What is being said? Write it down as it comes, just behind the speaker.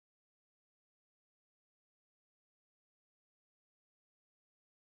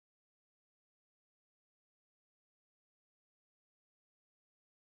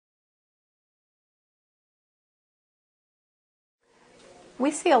We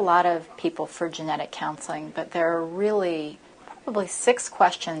see a lot of people for genetic counseling, but there are really probably 6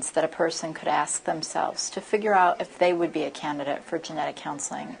 questions that a person could ask themselves to figure out if they would be a candidate for genetic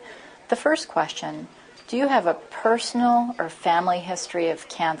counseling. The first question, do you have a personal or family history of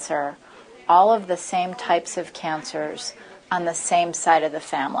cancer, all of the same types of cancers on the same side of the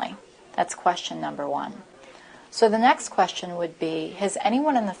family? That's question number 1. So the next question would be, has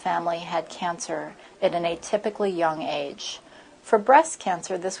anyone in the family had cancer at an atypically young age? For breast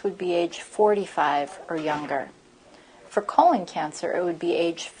cancer, this would be age 45 or younger. For colon cancer, it would be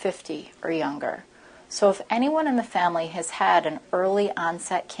age 50 or younger. So if anyone in the family has had an early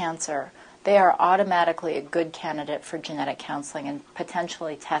onset cancer, they are automatically a good candidate for genetic counseling and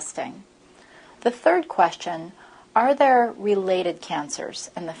potentially testing. The third question, are there related cancers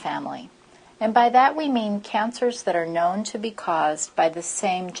in the family? And by that we mean cancers that are known to be caused by the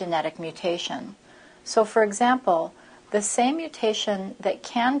same genetic mutation. So for example, the same mutation that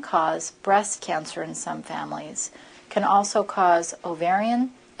can cause breast cancer in some families can also cause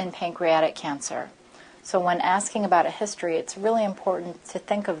ovarian and pancreatic cancer. So when asking about a history, it's really important to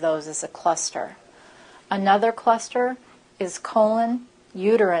think of those as a cluster. Another cluster is colon,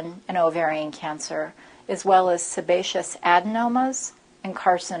 uterine, and ovarian cancer, as well as sebaceous adenomas and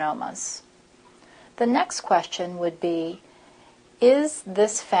carcinomas. The next question would be, is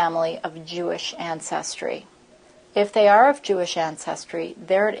this family of Jewish ancestry? If they are of Jewish ancestry,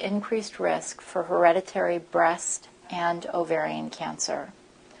 they're at increased risk for hereditary breast and ovarian cancer.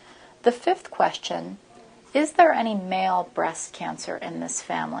 The fifth question, is there any male breast cancer in this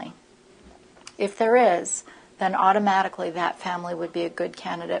family? If there is, then automatically that family would be a good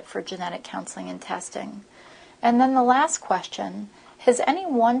candidate for genetic counseling and testing. And then the last question, has any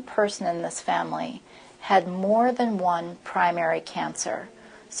one person in this family had more than one primary cancer?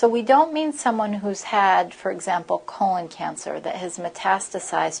 So we don't mean someone who's had, for example, colon cancer that has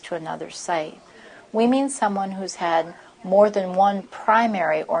metastasized to another site. We mean someone who's had more than one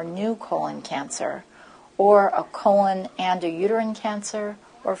primary or new colon cancer, or a colon and a uterine cancer,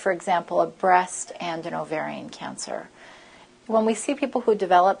 or for example, a breast and an ovarian cancer. When we see people who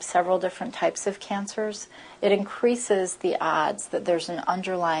develop several different types of cancers, it increases the odds that there's an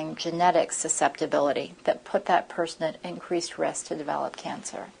underlying genetic susceptibility that put that person at increased risk to develop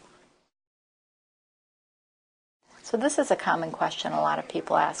cancer. So this is a common question a lot of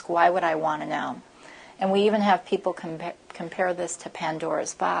people ask, why would I want to know? And we even have people compare this to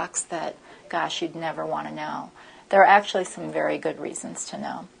Pandora's box that, gosh, you'd never want to know. There are actually some very good reasons to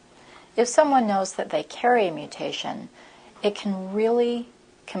know. If someone knows that they carry a mutation, it can really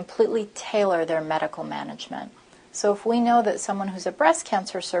completely tailor their medical management. So if we know that someone who's a breast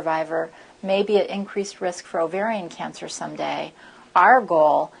cancer survivor may be at increased risk for ovarian cancer someday, our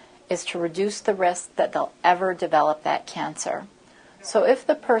goal is to reduce the risk that they'll ever develop that cancer. So if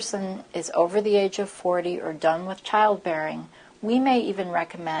the person is over the age of 40 or done with childbearing, we may even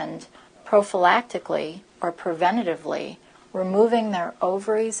recommend prophylactically or preventatively removing their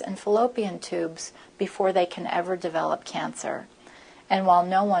ovaries and fallopian tubes before they can ever develop cancer. And while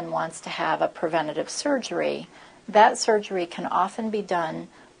no one wants to have a preventative surgery, that surgery can often be done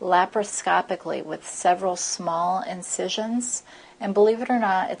laparoscopically with several small incisions, and believe it or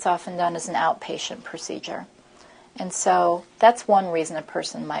not, it's often done as an outpatient procedure. And so that's one reason a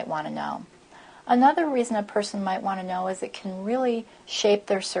person might want to know. Another reason a person might want to know is it can really shape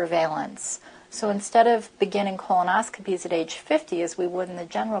their surveillance. So instead of beginning colonoscopies at age 50 as we would in the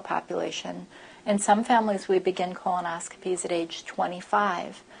general population, in some families we begin colonoscopies at age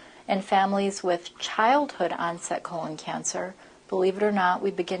 25. In families with childhood onset colon cancer, believe it or not,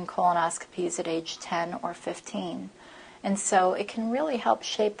 we begin colonoscopies at age 10 or 15. And so it can really help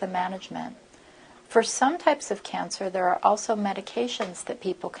shape the management. For some types of cancer, there are also medications that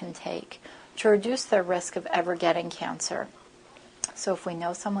people can take to reduce their risk of ever getting cancer. So if we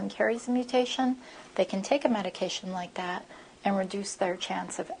know someone carries a mutation, they can take a medication like that and reduce their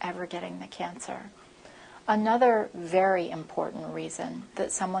chance of ever getting the cancer. Another very important reason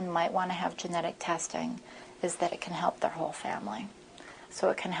that someone might want to have genetic testing is that it can help their whole family. So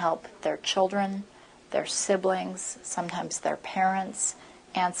it can help their children, their siblings, sometimes their parents,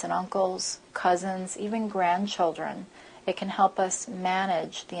 aunts and uncles, cousins, even grandchildren. It can help us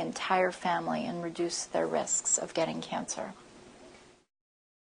manage the entire family and reduce their risks of getting cancer.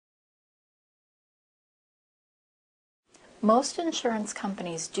 Most insurance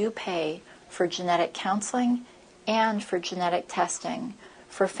companies do pay for genetic counseling and for genetic testing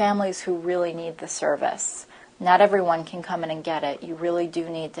for families who really need the service. Not everyone can come in and get it. You really do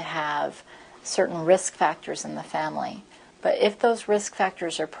need to have certain risk factors in the family. But if those risk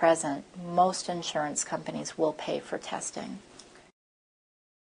factors are present, most insurance companies will pay for testing.